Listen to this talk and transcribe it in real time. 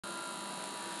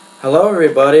Hello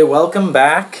everybody, welcome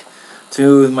back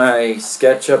to my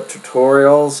SketchUp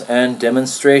tutorials and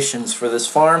demonstrations for this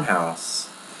farmhouse.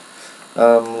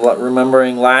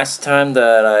 Remembering last time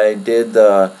that I did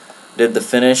the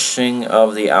finishing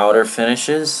of the outer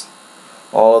finishes.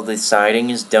 All of the siding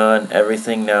is done,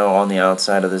 everything now on the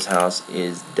outside of this house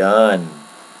is done.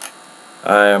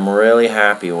 I am really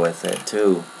happy with it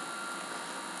too.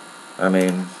 I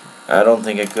mean, I don't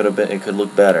think it could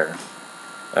look better.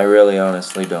 I really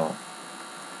honestly don't.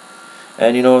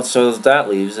 And you know what that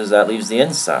leaves the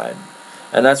inside.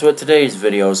 And that's what today's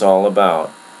video is all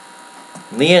about.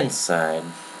 The inside.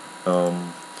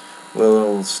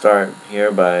 We'll start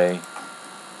here by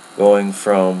going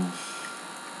from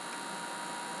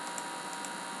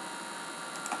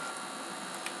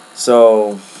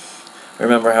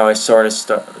remember how I sort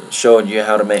of showed you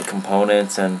how to make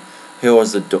components, and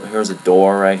here's a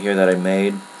door right here that I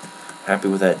made. Happy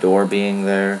with that door being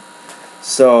there.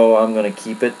 So I'm gonna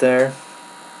keep it there.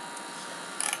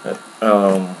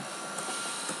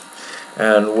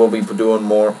 And we'll be putting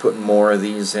more of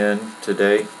these in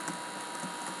today.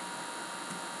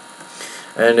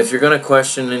 And if you're gonna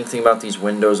question anything about these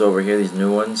windows over here, these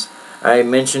new ones, I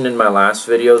mentioned in my last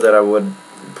video that I would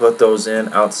put those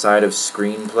in outside of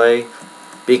screenplay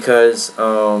because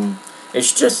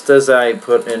it's just as I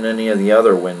put in any of the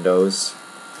other windows.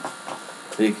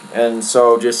 And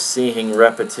so just seeing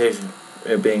repetition,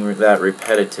 it being that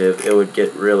repetitive, it would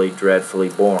get really dreadfully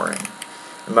boring.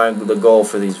 And the goal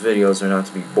for these videos are not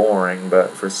to be boring,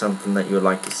 but for something that you would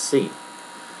like to see.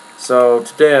 So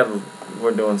today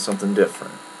we're doing something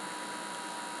different.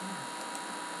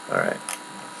 Alright.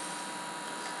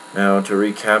 Now to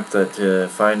recap, to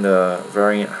find the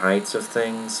variant heights of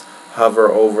things,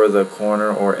 hover over the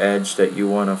corner or edge that you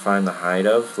want to find the height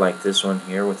of, like this one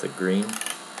here with the green.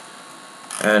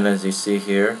 And as you see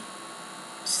here,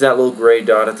 see that little gray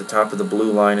dot at the top of the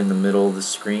blue line in the middle of the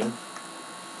screen?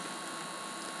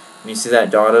 And you see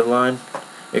that dotted line?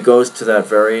 It goes to that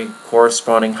very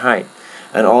corresponding height.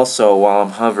 And also, while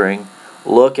I'm hovering,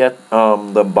 look at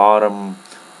the bottom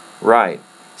right.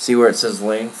 See where it says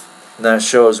length? And that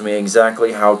shows me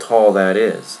exactly how tall that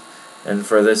is. And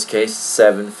for this case,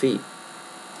 7 feet.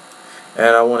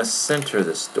 And I want to center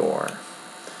this door.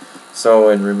 So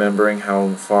in remembering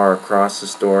how far across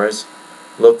this door is,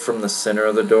 look from the center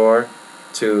of the door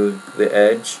to the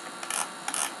edge.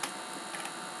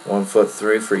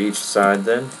 1'3" for each side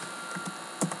then.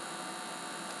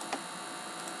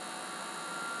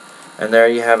 And there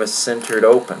you have a centered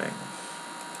opening.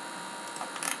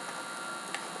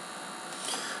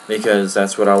 Because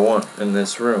that's what I want in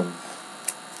this room.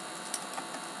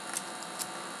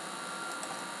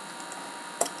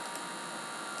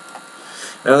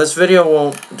 Now this video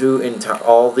won't do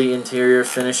all the interior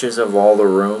finishes of all the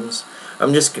rooms.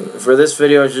 For this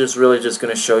video, I'm really just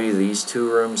going to show you these two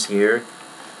rooms here.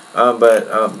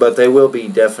 But they will be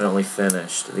definitely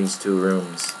finished, these two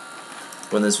rooms,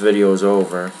 when this video is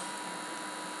over.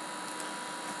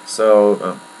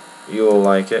 So you will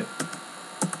like it.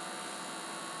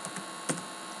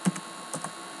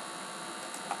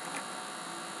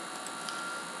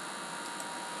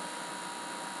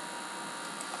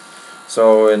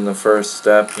 So in the first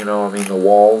step, the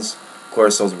walls, of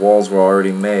course those walls were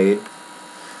already made.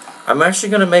 I'm actually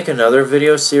going to make another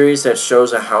video series that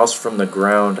shows a house from the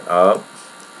ground up.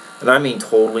 And I mean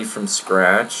totally from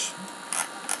scratch.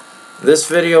 This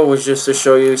video was just to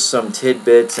show you some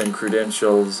tidbits and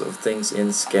credentials of things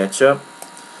in SketchUp.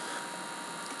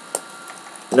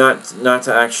 Not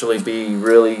to actually be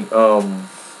really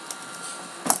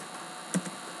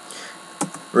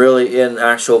in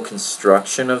actual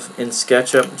construction in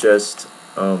SketchUp, just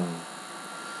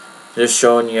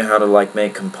showing you how to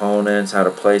make components, how to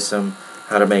place them,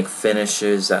 how to make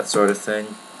finishes, that sort of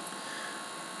thing.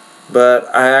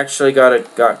 But I actually got a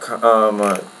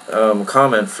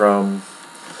comment from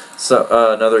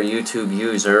another YouTube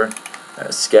user, a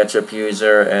SketchUp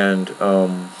user, and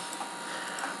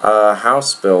a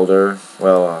house builder,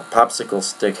 well, a popsicle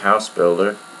stick house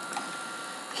builder.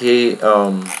 He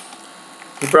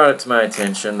brought it to my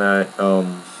attention that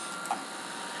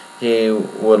he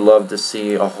would love to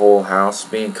see a whole house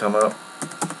come up.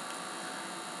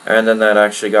 And then that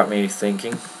actually got me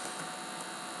thinking.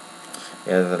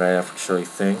 Yeah, that I actually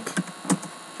think.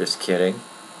 Just kidding.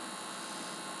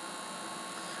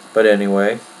 But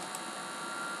anyway.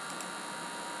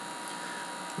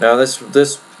 Now this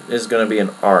is going to be an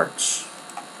arch.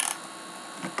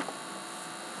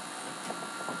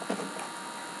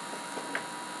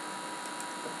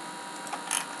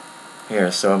 Here,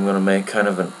 so I'm going to make kind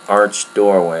of an arched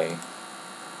doorway.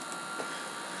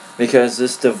 because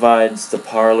this divides the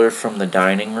parlor from the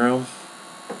dining room.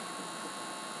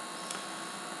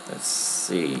 Let's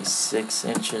see, 6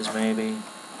 inches maybe.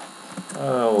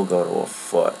 Oh, we'll go to a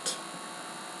foot.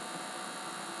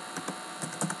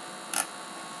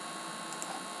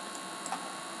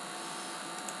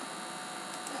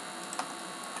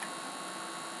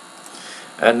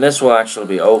 And this will actually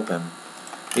be open.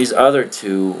 These other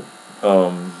two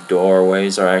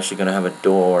doorways are actually going to have a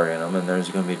door in them, and there's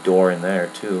going to be a door in there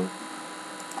too.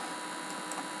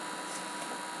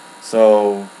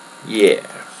 So, yeah.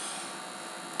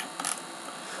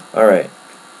 Alright.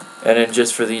 And then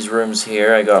just for these rooms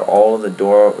here, I got all of the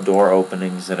door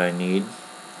openings that I need.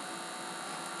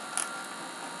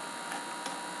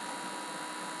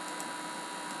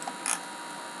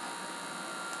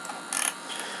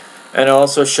 And I'll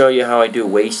also show you how I do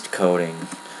waist coating.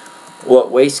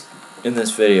 In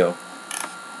this video.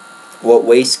 What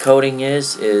waist coating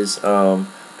is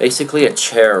basically a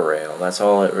chair rail. That's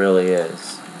all it really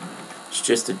is. It's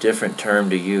just a different term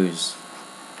to use.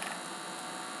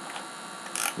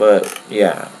 But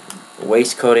yeah,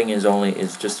 waist coating is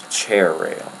just a chair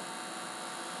rail.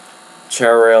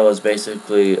 Chair rail is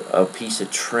basically a piece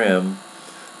of trim,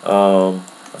 a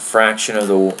fraction of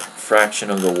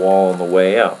the wall on the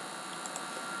way up.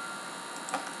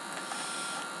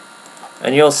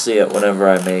 And you'll see it whenever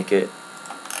I make it.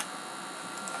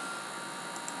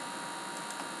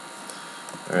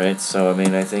 Alright, so I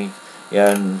mean, I think,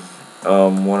 yeah, in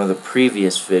one of the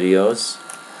previous videos,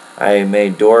 I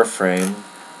made door frame,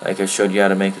 like I showed you how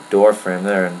to make a door frame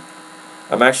there, and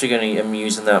I'm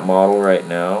using that model right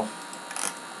now.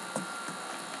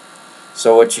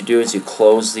 So what you do is you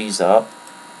close these up,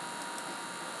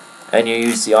 and you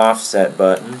use the offset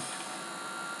button.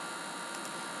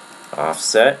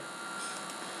 Offset.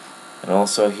 And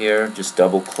also here, just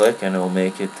double click and it'll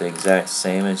make it the exact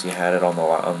same as you had it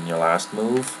on your last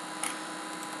move.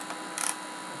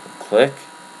 Click,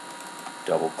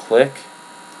 double click,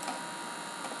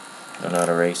 no, not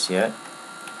erase yet.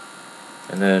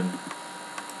 And then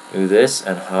do this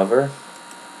and hover,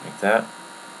 like that.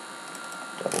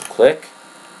 Double click,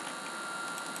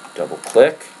 double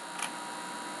click,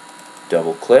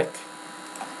 double click.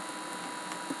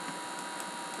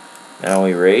 Now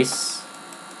erase.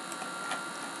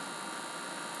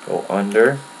 Go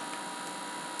under,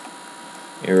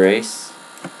 erase,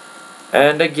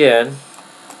 and again,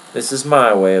 this is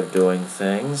my way of doing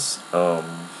things.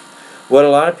 What a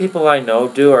lot of people I know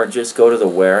do are just go to the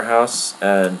warehouse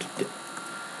and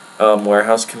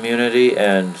warehouse community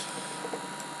and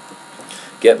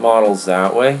get models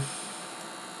that way,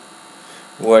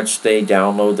 which they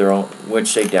download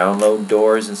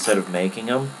doors instead of making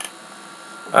them.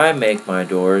 I make my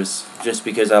doors just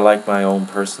because I like my own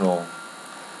personal.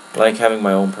 Like having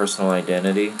my own personal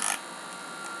identity.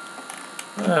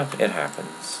 It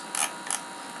happens.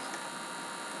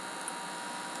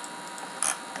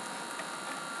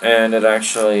 And it's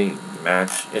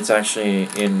actually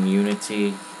in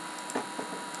unity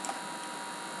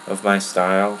of my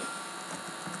style.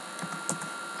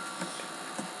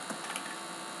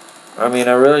 I mean,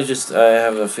 I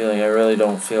have a feeling I really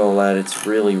don't feel that it's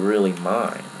really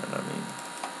mine.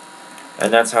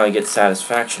 And that's how I get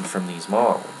satisfaction from these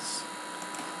models,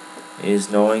 is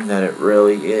knowing that it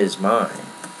really is mine,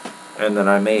 and that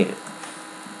I made it.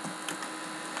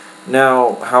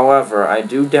 Now, however, I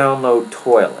do download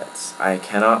toilets. I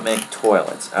cannot make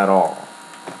toilets at all.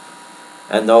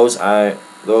 And those I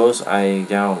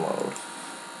download.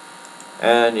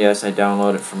 And yes, I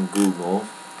download it from Google.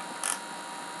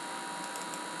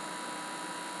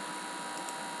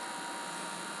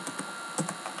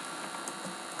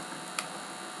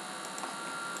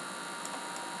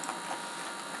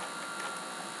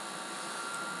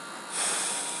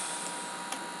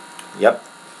 Yep.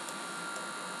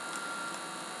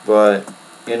 But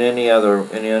in any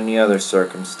other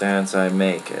circumstance, I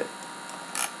make it.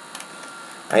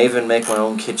 I even make my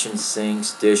own kitchen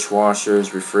sinks,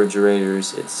 dishwashers,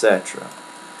 refrigerators, etc.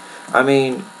 I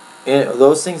mean,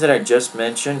 those things that I just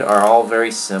mentioned are all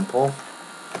very simple.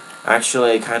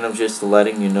 Actually, kind of just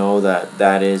letting you know that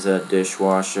that is a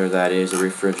dishwasher, that is a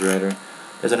refrigerator.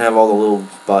 It doesn't have all the little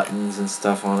buttons and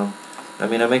stuff on them. I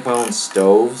mean, I make my own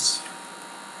stoves.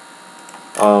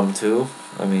 Too.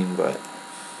 I mean, but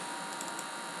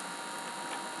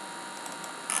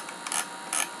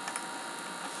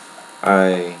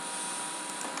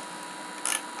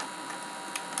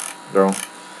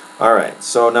Alright,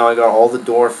 so now I got all the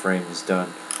door frames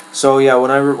done. So yeah,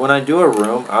 when I do a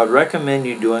room, I would recommend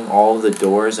you doing all of the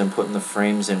doors and putting the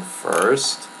frames in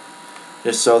first,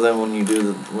 just so then when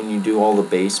you do all the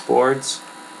baseboards,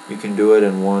 you can do it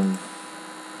in one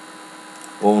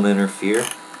won't interfere.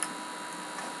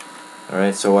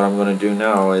 Alright, so what I'm going to do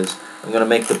now is I'm going to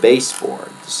make the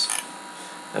baseboards.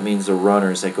 That means the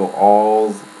runners that go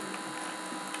all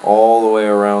the way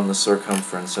around the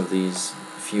circumference of these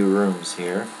few rooms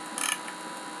here.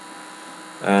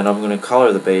 And I'm going to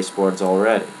color the baseboards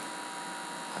already.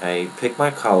 I pick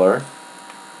my color,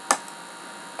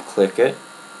 click it,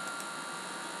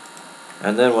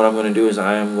 and then what I'm going to do is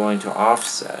I am going to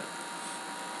offset.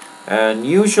 And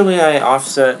usually I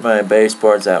offset my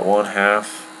baseboards at 1/2.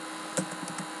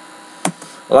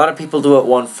 A lot of people do it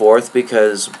 1/4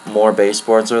 because more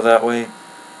baseboards are that way.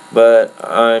 But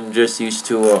I'm just used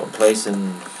to a place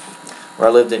where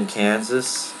I lived in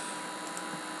Kansas,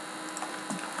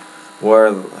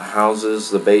 where houses,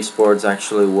 the baseboards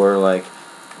actually were like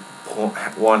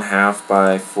 1/2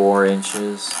 by 4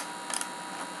 inches.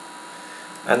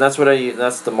 And that's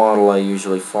the model I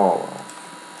usually follow.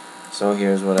 So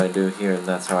here's what I do here, and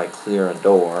that's how I clear a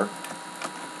door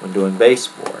when doing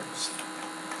baseboards.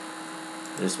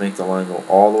 Just make the line go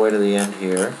all the way to the end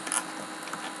here.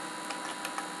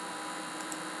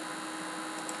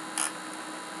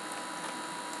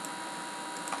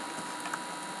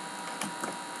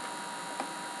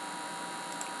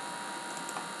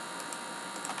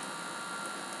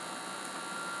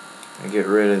 I get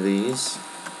rid of these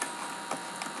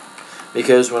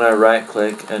because when I right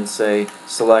click and say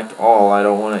select all, I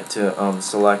don't want it to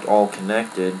select all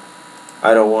connected.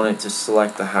 I don't want it to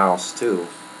select the house too.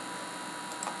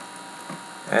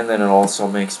 And then it also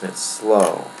makes it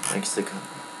slow, makes the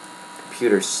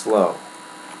computer slow.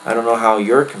 I don't know how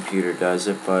your computer does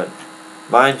it, but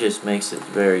mine just makes it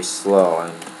very slow,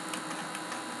 and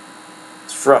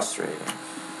it's frustrating.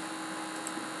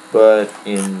 But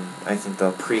in, I think,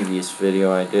 the previous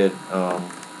video I did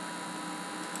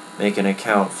make an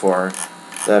account for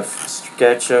that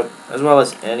Sketchup, as well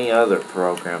as any other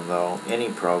program though. Any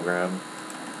program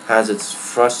has its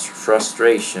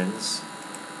frustrations.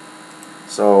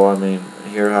 So, I mean,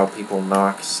 hear how people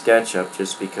knock Sketchup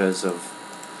just because of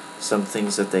some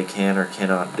things that they can or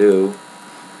cannot do.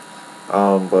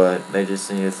 But they just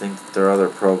need to think that there are other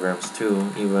programs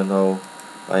too, even though,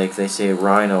 like they say,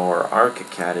 Rhino or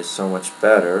ArchiCAD is so much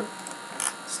better.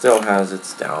 Still has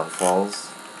its downfalls.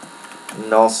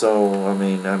 And also, I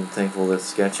mean, I'm thankful that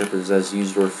Sketchup is as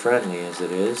user-friendly as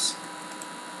it is.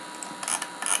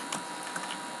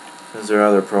 Because there are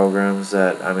other programs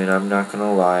that, I mean, I'm not going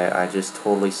to lie, I just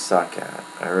totally suck at.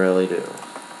 I really do.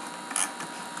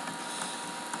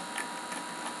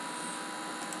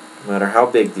 No matter how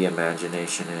big the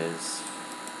imagination is.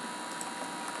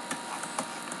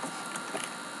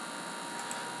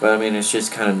 But I mean, it's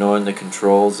just kind of knowing the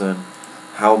controls and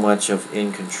how much of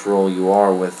in control you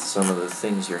are with some of the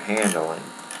things you're handling.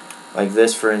 Like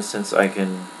this, for instance, I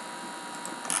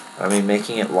mean,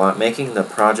 making the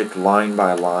project line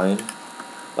by line.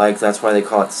 Like, that's why they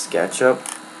call it SketchUp.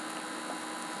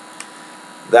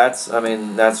 I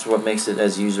mean, that's what makes it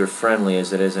as user-friendly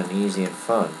as it is and easy and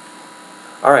fun.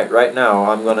 Alright, right now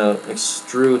I'm going to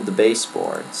extrude the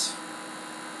baseboards.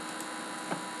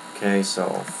 Okay, so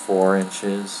 4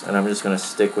 inches, and I'm just going to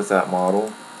stick with that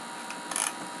model.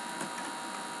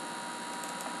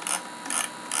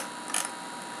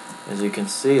 As you can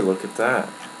see, look at that.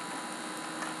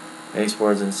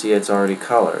 Baseboards, and see it's already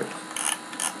colored.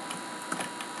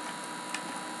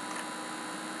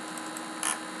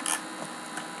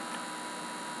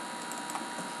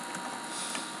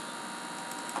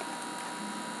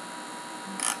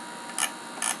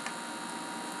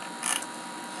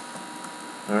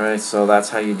 Alright, so that's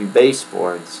how you do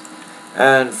baseboards.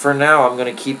 And for now, I'm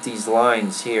going to keep these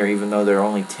lines here, even though they're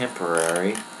only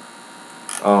temporary.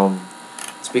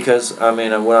 It's because, I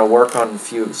mean, when I work on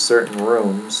certain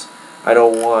rooms, I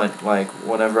don't want, like,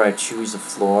 whenever I choose a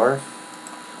floor,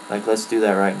 like, let's do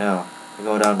that right now. I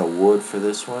go down to wood for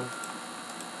this one.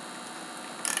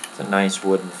 It's a nice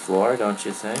wooden floor, don't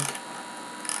you think?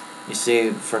 You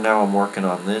see, for now I'm working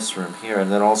on this room here,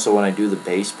 and then also when I do the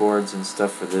baseboards and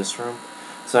stuff for this room,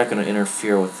 it's not going to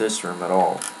interfere with this room at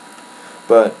all.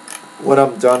 But when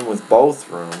I'm done with both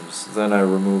rooms, then I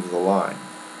remove the line.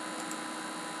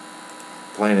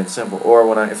 Plain and simple. Or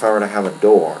if I were to have a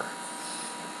door,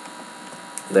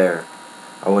 there,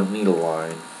 I wouldn't need a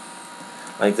line.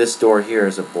 Like this door here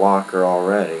is a blocker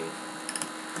already.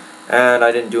 And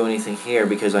I didn't do anything here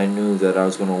because I knew that I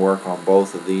was going to work on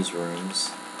both of these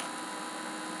rooms.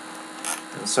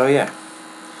 And so yeah.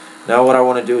 Now what I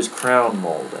want to do is crown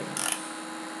molding.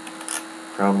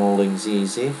 Crown molding's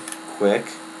easy,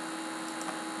 quick.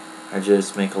 I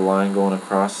just make a line going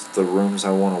across the rooms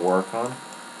I want to work on.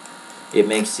 It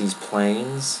makes these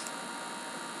planes.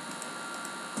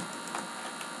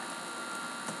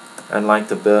 And like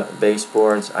the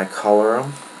baseboards, I color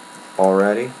them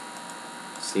already.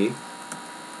 See?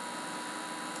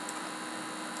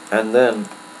 And then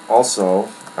also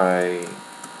I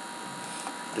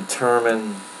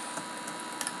determine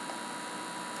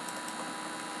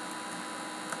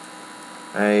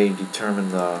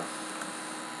the,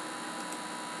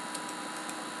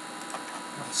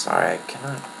 I'm sorry, I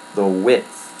cannot, the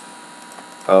width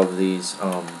of these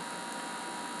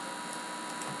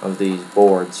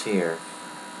boards here.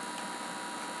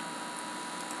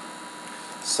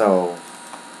 So,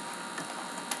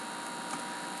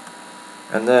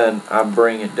 and then I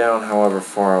bring it down however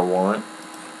far I want.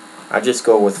 I just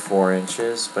go with 4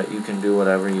 inches, but you can do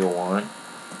whatever you want.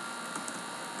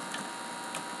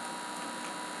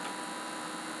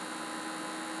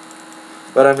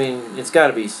 But I mean, it's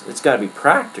gotta be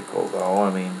practical though.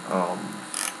 I mean,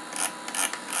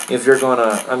 if you're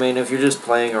gonna, I mean, if you're just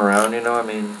playing around, you know, I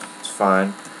mean, it's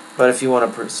fine. But if you want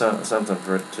to present something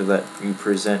to let you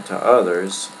present to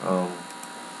others,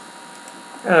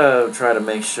 try to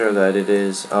make sure that it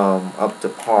is up to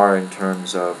par in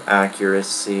terms of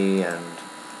accuracy and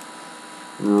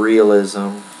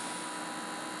realism.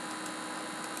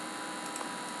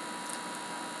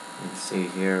 You can see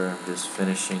here, I'm just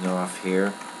finishing off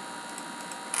here.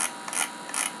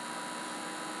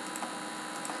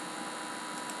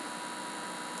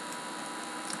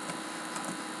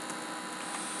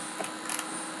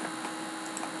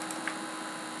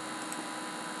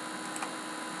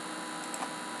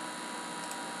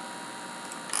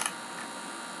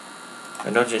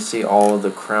 And don't you see all of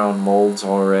the crown molds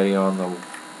already on the...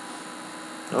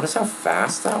 Notice how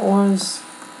fast that was?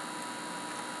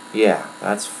 Yeah,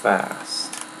 that's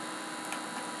fast.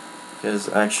 Because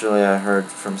actually I heard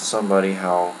from somebody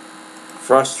how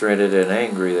frustrated and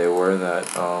angry they were that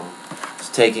it's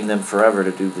taking them forever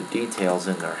to do the details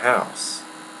in their house.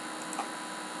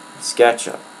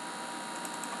 Sketchup.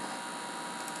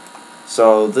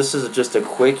 So this is just a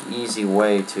quick, easy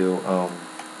way to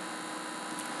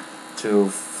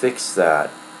fix that.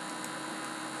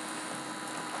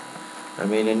 I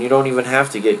mean, and you don't even have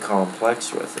to get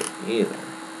complex with it either.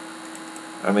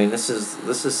 I mean, this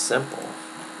is simple.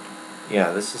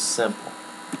 Yeah, this is simple.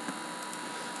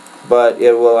 But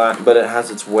it will. But it has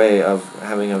its way of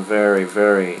having a very,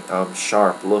 very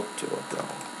sharp look to it, though.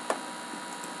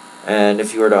 And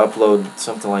if you were to upload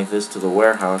something like this to the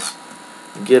warehouse,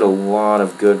 you get a lot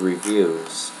of good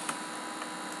reviews,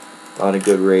 a lot of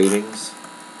good ratings.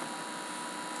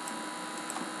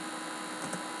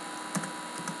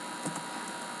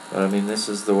 But I mean, this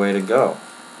is the way to go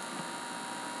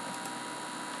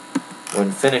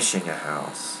when finishing a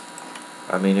house.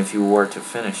 I mean, if you were to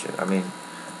finish it. I mean,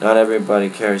 not everybody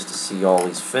cares to see all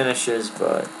these finishes,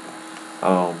 but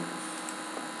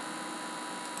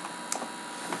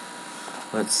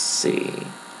let's see.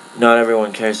 Not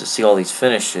everyone cares to see all these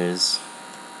finishes,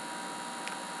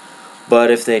 but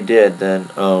if they did, then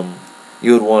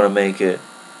you would want to make it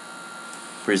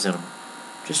presentable.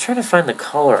 Just trying to find the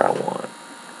color I want.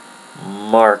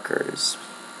 Markers.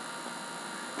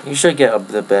 You should get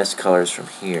the best colors from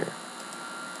here.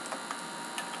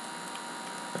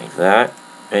 Like that.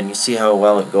 And you see how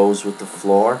well it goes with the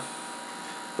floor?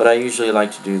 But I usually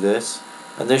like to do this.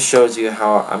 And this shows you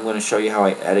how, I'm going to show you how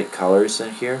I edit colors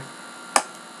in here.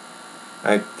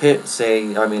 I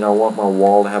want my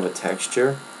wall to have a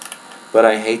texture. But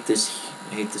I hate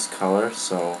this color,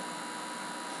 so...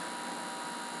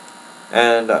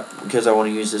 And because I want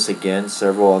to use this again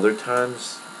several other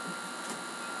times,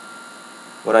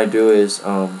 what I do is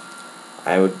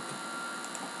I'd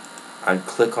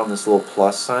click on this little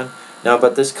plus sign. Now,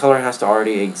 but this color has to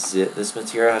already exist. This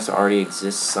material has to already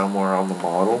exist somewhere on the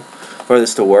model for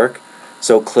this to work.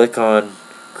 So click on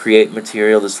Create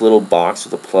Material, this little box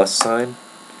with a plus sign,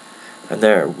 and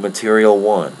there, Material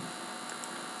 1.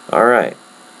 All right.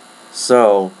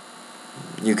 So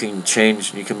you can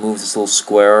move this little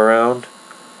square around.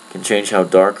 You can change how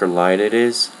dark or light it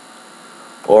is.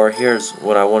 Or here's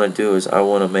what I want to do is I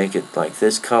want to make it like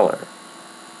this color.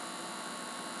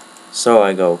 So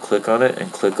I go click on it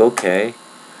and click OK.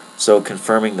 So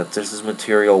confirming that this is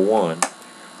material 1.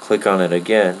 Click on it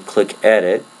again, click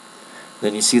Edit.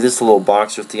 Then you see this little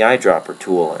box with the eyedropper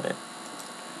tool in it.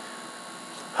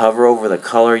 Hover over the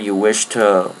color you wish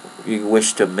to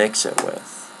mix it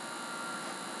with.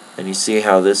 And you see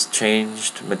how this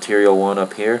changed material 1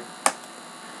 up here?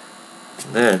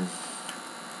 And then,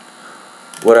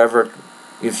 whatever,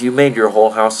 if you made your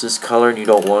whole house this color and you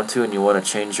don't want to and you want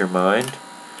to change your mind,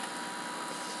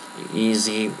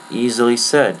 easily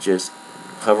said. Just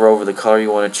hover over the color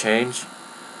you want to change,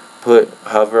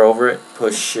 hover over it,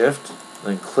 push shift,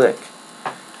 then click.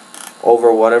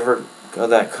 over whatever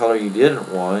that color you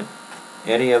didn't want,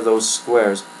 any of those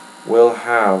squares will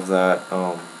have that,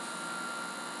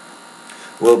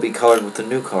 will be colored with the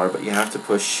new color, but you have to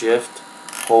push Shift,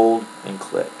 hold, and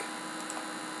click.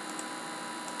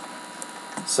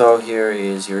 So here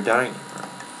is your dining room.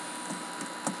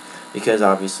 Because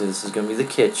obviously this is going to be the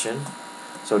kitchen,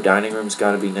 so dining room's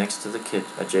got to be next to the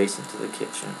adjacent to the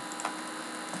kitchen.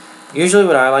 Usually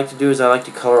what I like to do is I like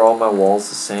to color all my walls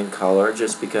the same color,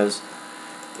 just because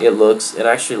it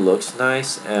actually looks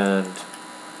nice, and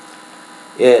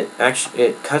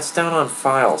it cuts down on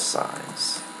file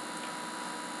size.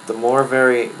 The more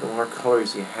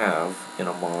colors you have in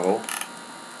a model,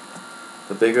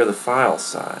 the bigger the file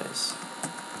size.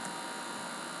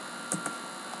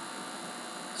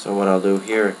 So what I'll do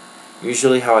here,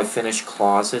 usually how I finish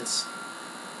closets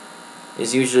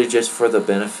is usually just for the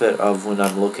benefit of when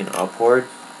I'm looking upward.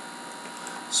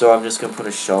 So I'm just going to put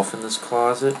a shelf in this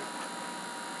closet.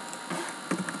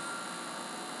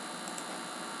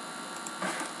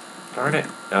 Darn it.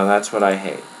 Now that's what I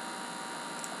hate.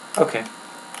 Okay.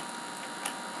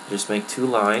 Just make 2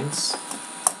 lines.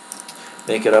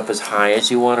 Make it up as high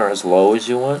as you want or as low as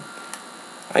you want.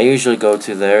 I usually go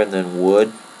to there and then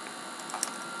wood.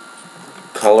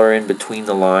 Color in between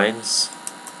the lines.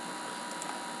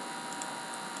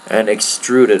 And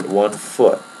extrude it 1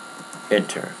 foot.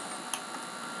 Enter.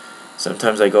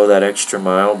 Sometimes I go that extra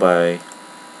mile by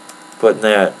putting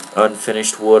that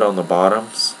unfinished wood on the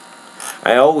bottoms.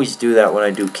 I always do that when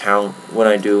I do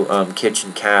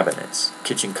kitchen cabinets,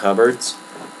 kitchen cupboards.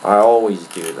 I always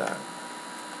do that.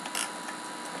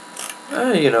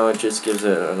 You know, it just gives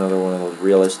it another one of those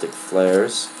realistic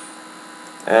flares.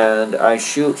 And I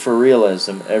shoot for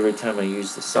realism every time I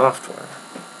use the software.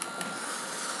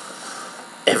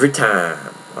 Every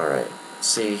time. Alright.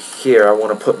 See, here I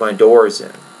want to put my doors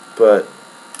in.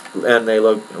 And I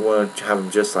want to have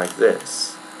them just like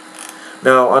this.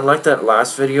 Now, unlike that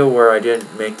last video where I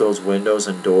didn't make those windows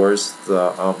and doors the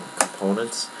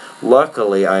components,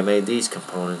 luckily I made these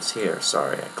components here.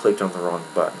 Sorry, I clicked on the wrong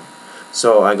button.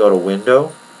 So I go to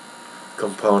Window,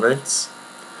 Components,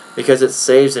 because it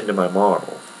saves into my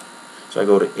model. So I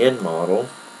go to In Model,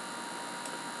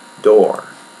 Door.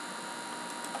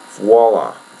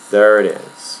 Voila, there it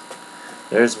is.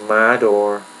 There's my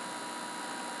door.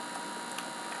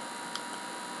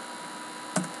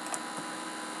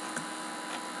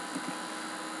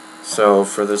 So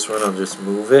for this one, I'll just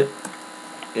move it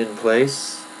in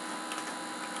place,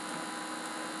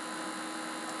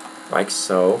 like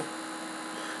so,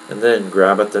 and then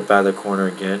grab it by the corner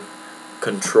again.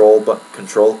 Control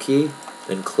key,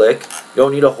 then click. You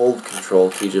don't need to hold Control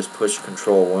key; just push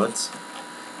Control once.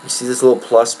 You see this little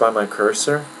plus by my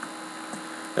cursor?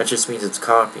 That just means it's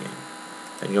copying,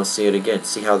 and you'll see it again.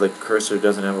 See how the cursor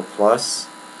doesn't have a plus?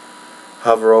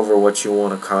 Hover over what you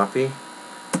want to copy.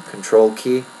 Control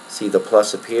key. See the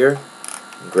plus appear?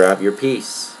 Grab your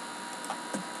piece.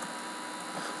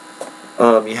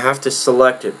 You have to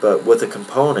select it, but with a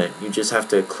component, you just have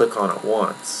to click on it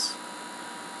once.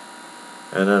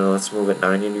 And then let's move it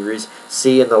 90 degrees.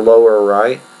 See in the lower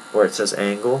right, where it says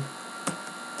angle,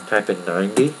 type in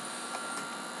 90.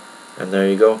 And there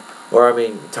you go. Or,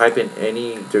 type in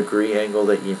any degree angle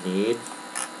that you need,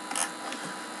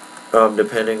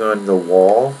 depending on the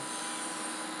wall.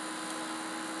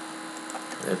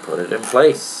 And put it in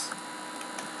place.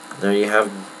 There you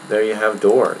have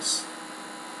doors.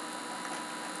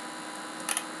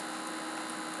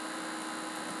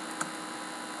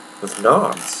 With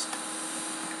knobs.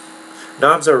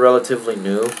 Knobs are relatively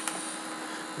new.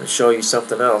 I'll show you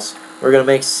something else. We're going to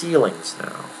make ceilings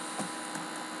now.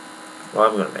 Well,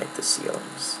 I'm going to make the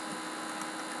ceilings.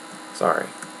 Sorry.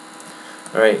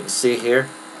 Alright, you see here?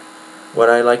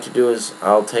 What I like to do is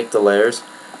I'll take the layers,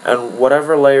 and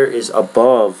whatever layer is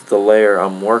above the layer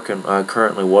I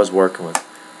currently was working with.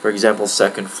 For example,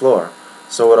 second floor.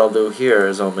 So what I'll do here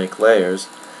is I'll make layers.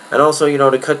 And also,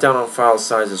 to cut down on file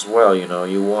size as well,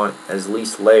 you want as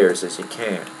least layers as you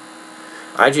can.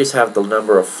 I just have the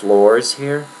number of floors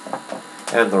here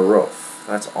and the roof.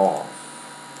 That's all.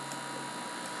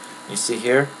 You see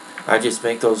here? I just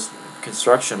make those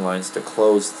construction lines to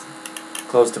close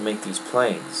to make these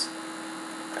planes.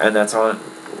 And that's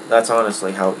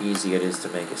honestly how easy it is to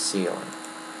make a ceiling.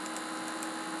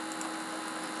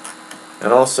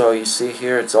 And also, you see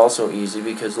here, it's also easy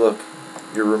because look,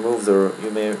 you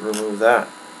may remove that.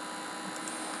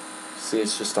 See,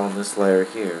 it's just on this layer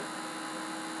here.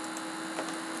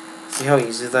 See how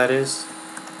easy that is?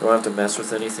 You don't have to mess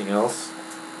with anything else.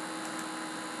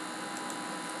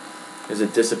 Because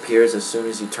it disappears as soon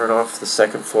as you turn off the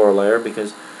second floor layer,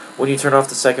 because when you turn off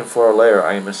the second floor layer,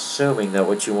 I am assuming that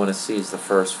what you want to see is the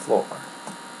first floor.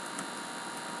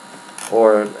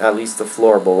 Or at least the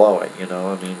floor below it, you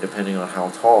know, I mean, depending on how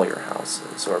tall your house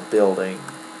is, or building,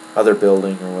 other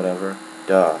building or whatever.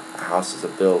 Duh, a house is a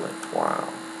building.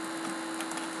 Wow.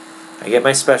 I get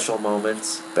my special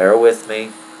moments. Bear with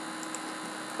me.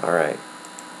 Alright.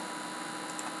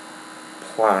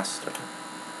 Plaster.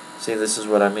 See, this is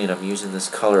what I mean. I'm using this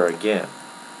color again.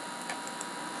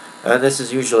 And this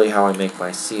is usually how I make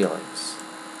my ceilings.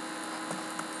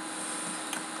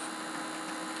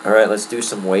 Alright, let's do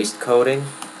some waste coating.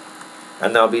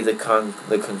 And that'll be the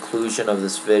conclusion of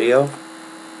this video.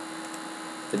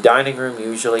 The dining room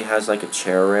usually has like a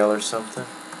chair rail or something.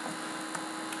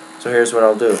 So here's what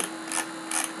I'll do.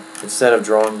 Instead of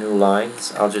drawing new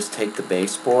lines, I'll just take the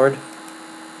baseboard,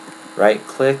 right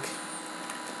click,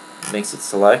 makes it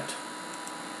select,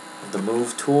 the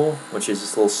move tool, which is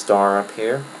this little star up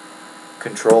here,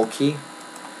 control key,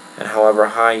 and however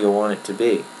high you want it to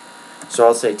be. So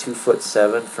I'll say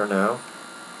 2'7" for now.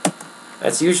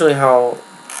 That's usually how,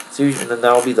 and then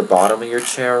that'll be the bottom of your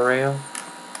chair rail.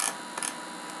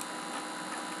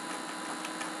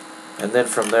 And then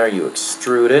from there you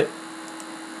extrude it.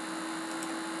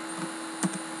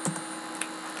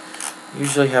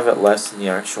 Usually have it less than the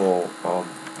actual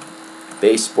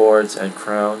baseboards and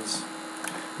crowns.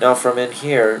 Now from in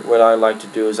here, what I like to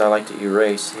do is I like to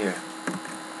erase here.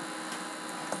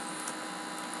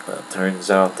 Well, it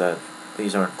turns out that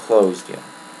these aren't closed yet.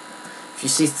 If you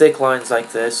see thick lines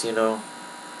like this, you know,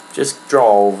 just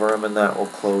draw over them and that will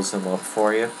close them up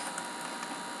for you.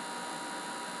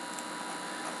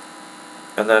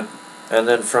 And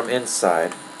then from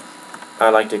inside, I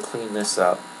like to clean this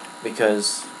up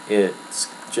because it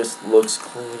just looks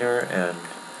cleaner, and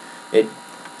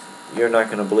you're not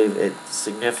going to believe it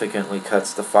significantly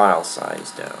cuts the file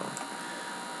size down.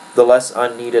 The less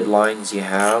unneeded lines you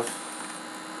have,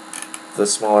 the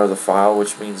smaller the file,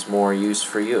 which means more use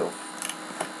for you.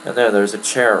 And there's a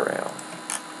chair rail.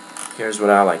 Here's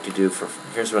what I like to do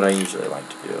here's what I usually like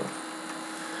to do.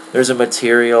 There's a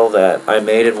material that I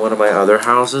made in one of my other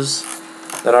houses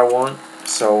that I want,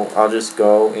 so I'll just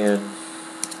go in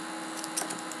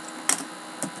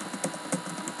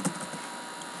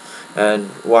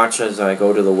and watch as I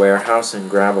go to the warehouse and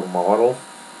grab a model.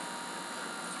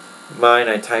 Mine,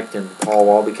 I typed in Paul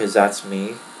Wall because that's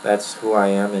me. That's who I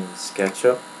am in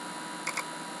Sketchup.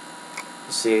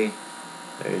 You see,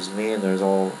 there's me, and there's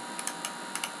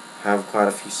have quite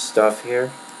a few stuff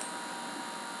here.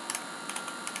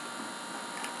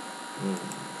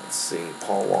 Let's see,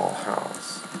 Paul Wall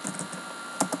house.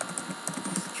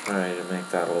 Let's try to make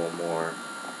that a little more.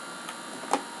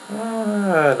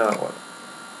 Not what.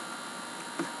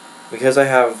 Because I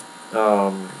have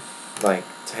like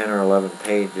 10 or 11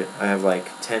 pages. I have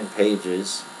like 10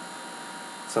 pages.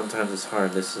 Sometimes it's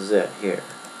hard. This is it here.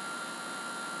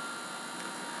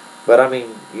 But I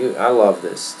mean, I love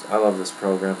this. I love this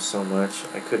program so much.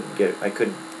 I couldn't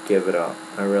give it up.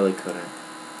 I really couldn't.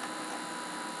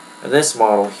 And this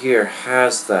model here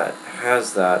has that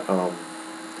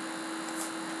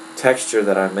texture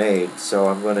that I made, so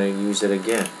I'm going to use it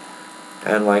again.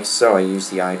 And like so, I use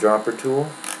the eyedropper tool.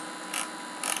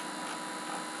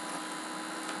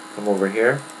 Come over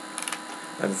here,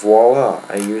 and voila,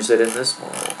 I use it in this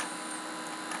model.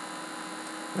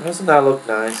 Doesn't that look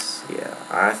nice? Yeah,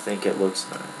 I think it looks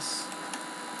nice.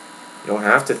 You don't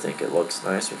have to think it looks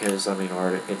nice because, I mean,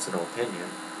 art, it's an opinion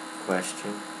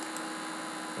question.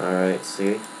 Alright,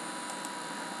 see?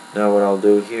 Now what I'll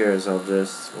do here is I'll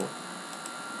just,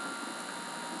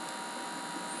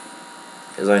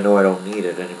 because I know I don't need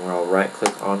it anymore, I'll right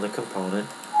click on the component,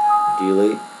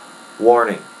 delete,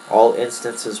 warning, all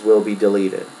instances will be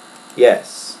deleted.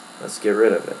 Yes, let's get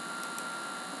rid of it.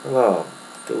 Hello,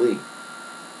 delete.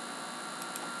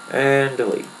 And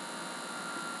delete.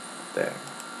 There.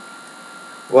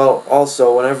 Well,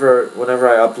 also, whenever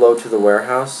I upload to the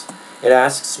warehouse, it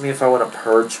asks me if I want to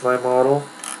purge my model,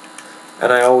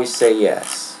 and I always say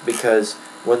yes, because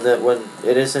when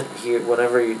it isn't here,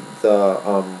 whenever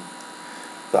the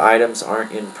items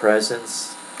aren't in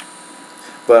presence,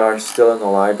 but are still in the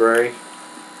library,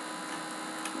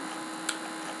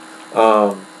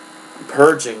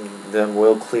 purging them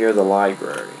will clear the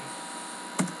library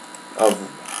of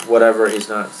whatever is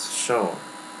not shown.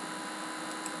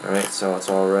 Alright, so it's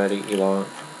already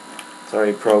it's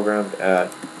already programmed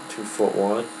at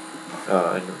 2'1",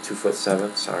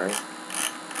 2'7", sorry.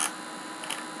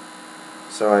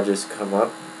 So I just come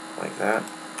up like that,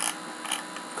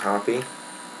 copy.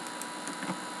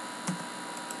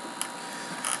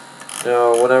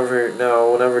 Now,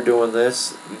 whenever doing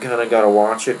this, you kind of gotta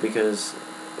watch it because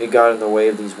it got in the way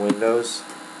of these windows.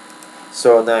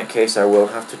 So in that case, I will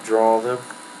have to draw them.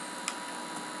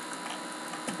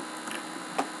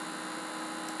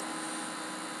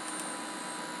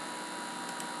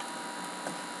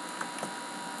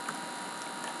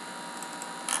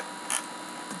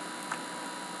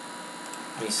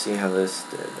 Let me see how this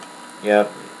did.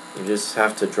 Yep, you just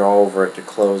have to draw over it to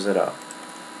close it up.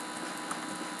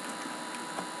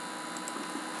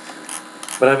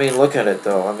 But I mean, look at it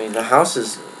though. I mean, the house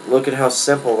is, look at how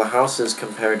simple the house is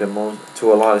compared to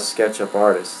a lot of SketchUp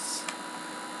artists.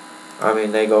 I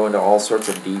mean, they go into all sorts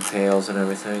of details and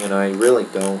everything, and I really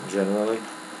don't generally.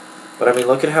 But I mean,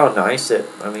 look at how nice it,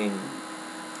 I mean,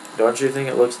 don't you think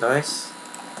it looks nice?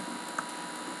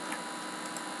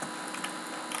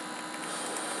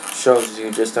 Shows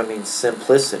you just, I mean,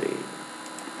 simplicity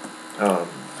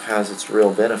has its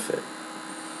real benefit.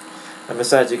 And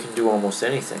besides, you can do almost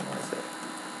anything with it.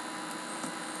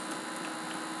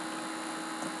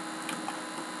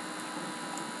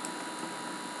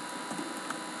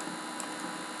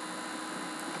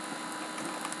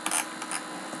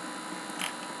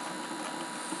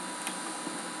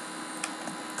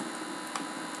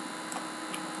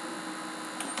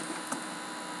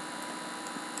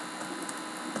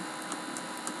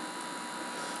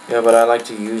 Yeah, but I like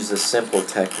to use the simple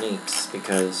techniques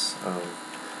because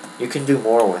you can do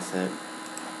more with it,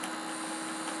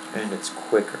 and it's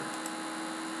quicker.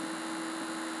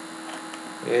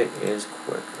 It is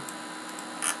quicker.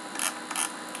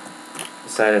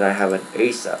 Decided I have an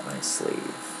ace up my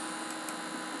sleeve.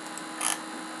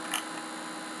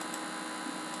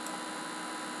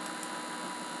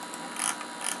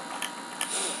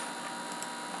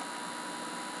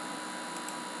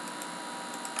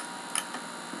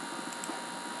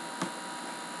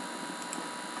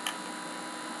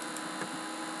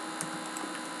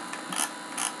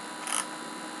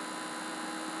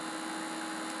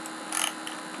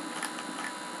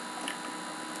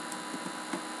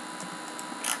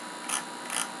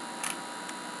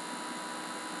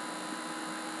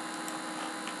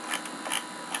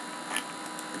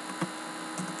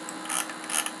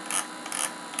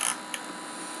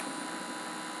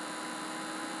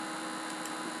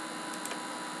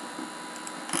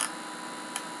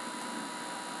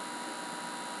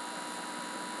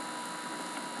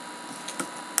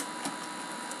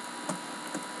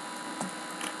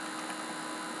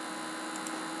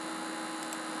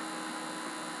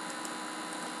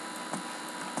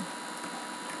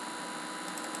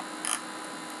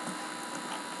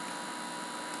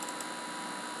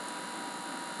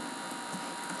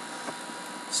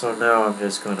 So now I'm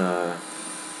just gonna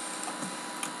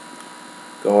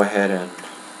go ahead and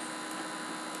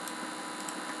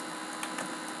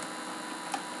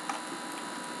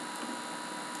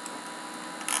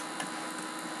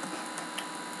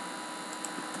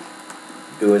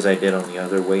do as I did on the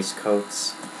other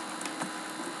waistcoats.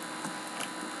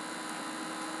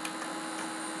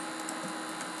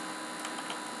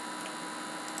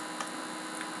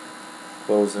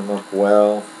 Close them up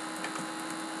well.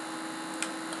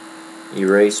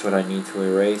 Erase what I need to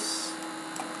erase.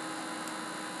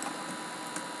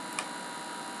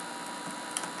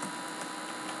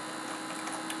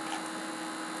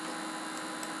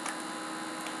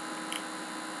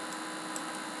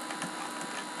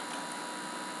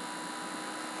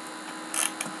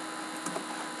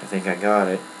 I think I got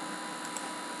it.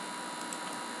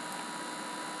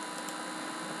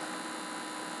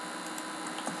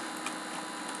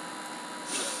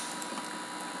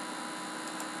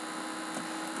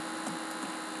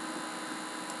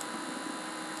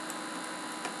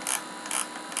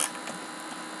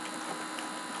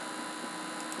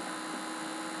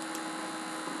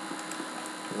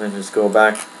 And then just go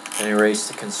back and erase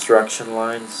the construction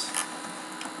lines.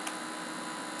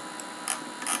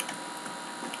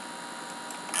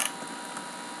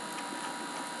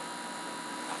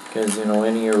 Because, you know,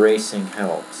 any erasing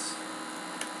helps.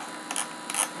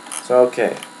 So,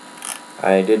 okay.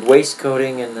 I did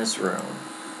waistcoating in this room.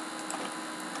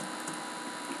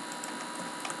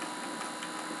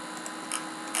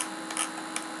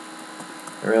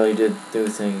 I really did do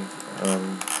things,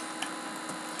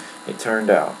 it turned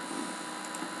out.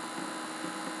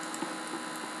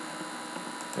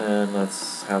 And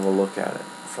let's have a look at it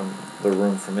from the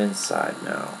room from inside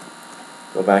now.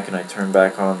 Go back and I turn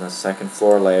back on the second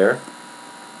floor layer.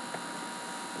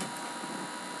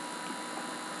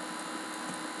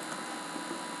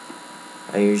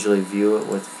 I usually view it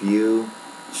with view,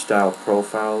 style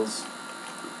profiles.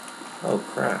 Oh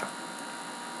crap.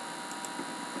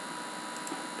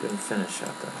 Didn't finish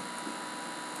that though.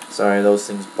 Sorry, those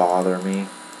things bother me.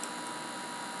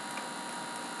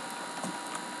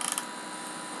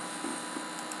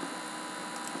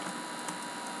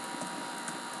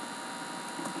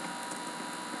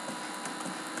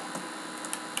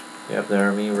 Yep,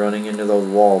 there me running into those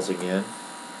walls again.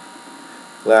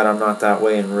 Glad I'm not that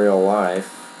way in real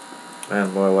life.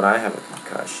 Man, boy, would I have a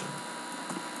concussion.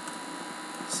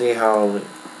 See how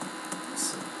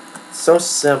it's so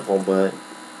simple, but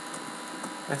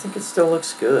I think it still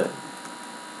looks good.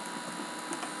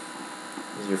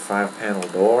 This is your 5-panel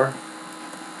door.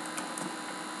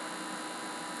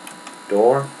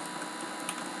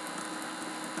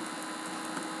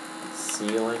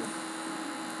 Ceiling.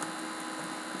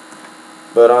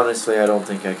 But honestly, I don't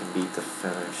think I can beat the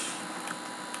finish.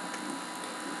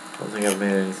 I don't think I've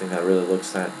made anything that really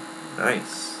looks that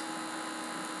nice.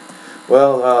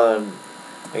 Well,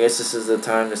 I guess this is the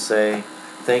time to say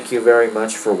thank you very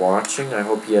much for watching. I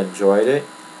hope you enjoyed it.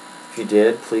 If you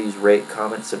did, please rate,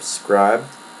 comment, subscribe.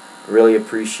 I really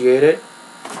appreciate it.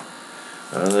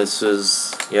 This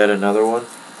is yet another one.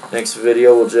 Next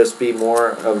video will just be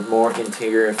more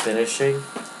interior finishing.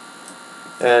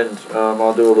 And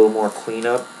I'll do a little more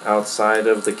cleanup outside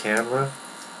of the camera.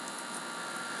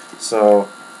 So,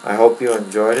 I hope you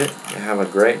enjoyed it. And have a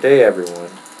great day, everyone.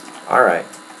 Alright.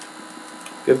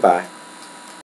 Goodbye.